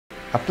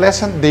A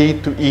pleasant day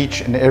to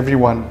each and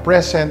everyone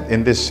present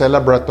in this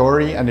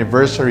celebratory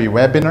anniversary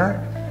webinar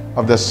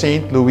of the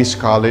St. Louis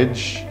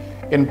College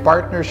in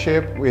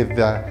partnership with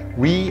the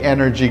We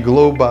Energy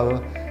Global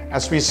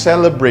as we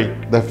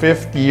celebrate the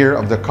 5th year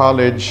of the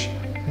college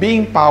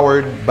being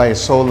powered by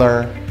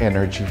solar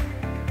energy.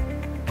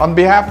 On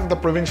behalf of the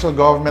Provincial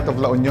Government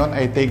of La Union,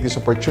 I take this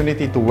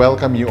opportunity to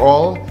welcome you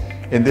all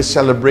in this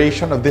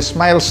celebration of this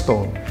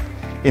milestone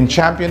in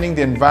championing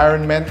the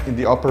environment in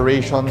the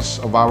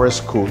operations of our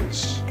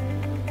schools.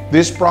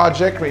 This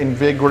project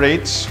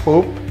reinvigorates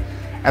hope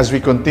as we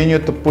continue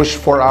to push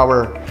for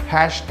our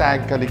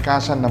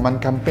 #Kalikasan Naman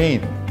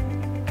campaign.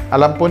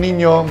 Alam po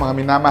ninyo, mga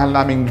minamahal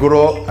naming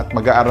guro at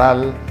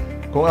mag-aaral,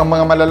 kung ang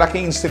mga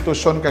malalaking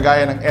institusyon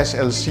kagaya ng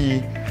SLC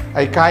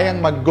ay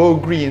kayang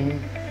mag-go green,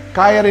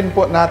 kaya rin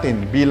po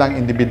natin bilang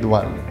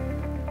individual.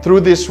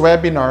 Through this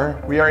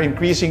webinar, we are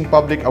increasing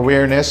public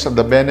awareness of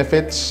the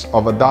benefits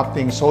of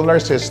adopting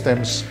solar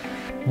systems,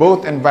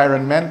 both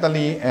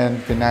environmentally and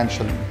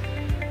financially.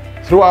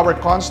 Through our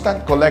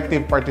constant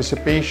collective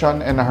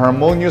participation and a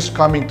harmonious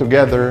coming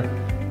together,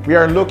 we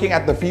are looking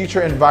at the future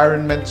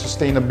environment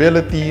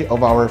sustainability of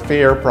our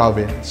fair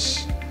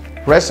province.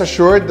 Rest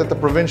assured that the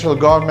Provincial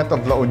Government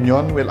of La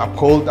Union will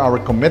uphold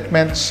our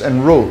commitments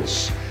and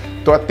rules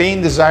to attain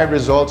desired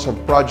results of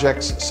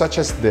projects such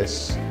as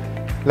this.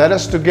 Let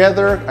us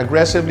together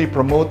aggressively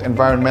promote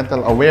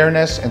environmental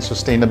awareness and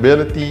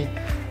sustainability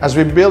as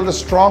we build a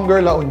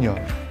stronger La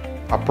Union,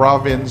 a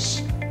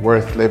province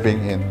worth living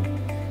in.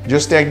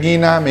 Dios te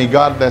aguina, may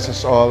God bless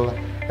us all,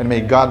 and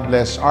may God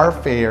bless our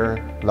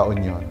fair La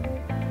Union.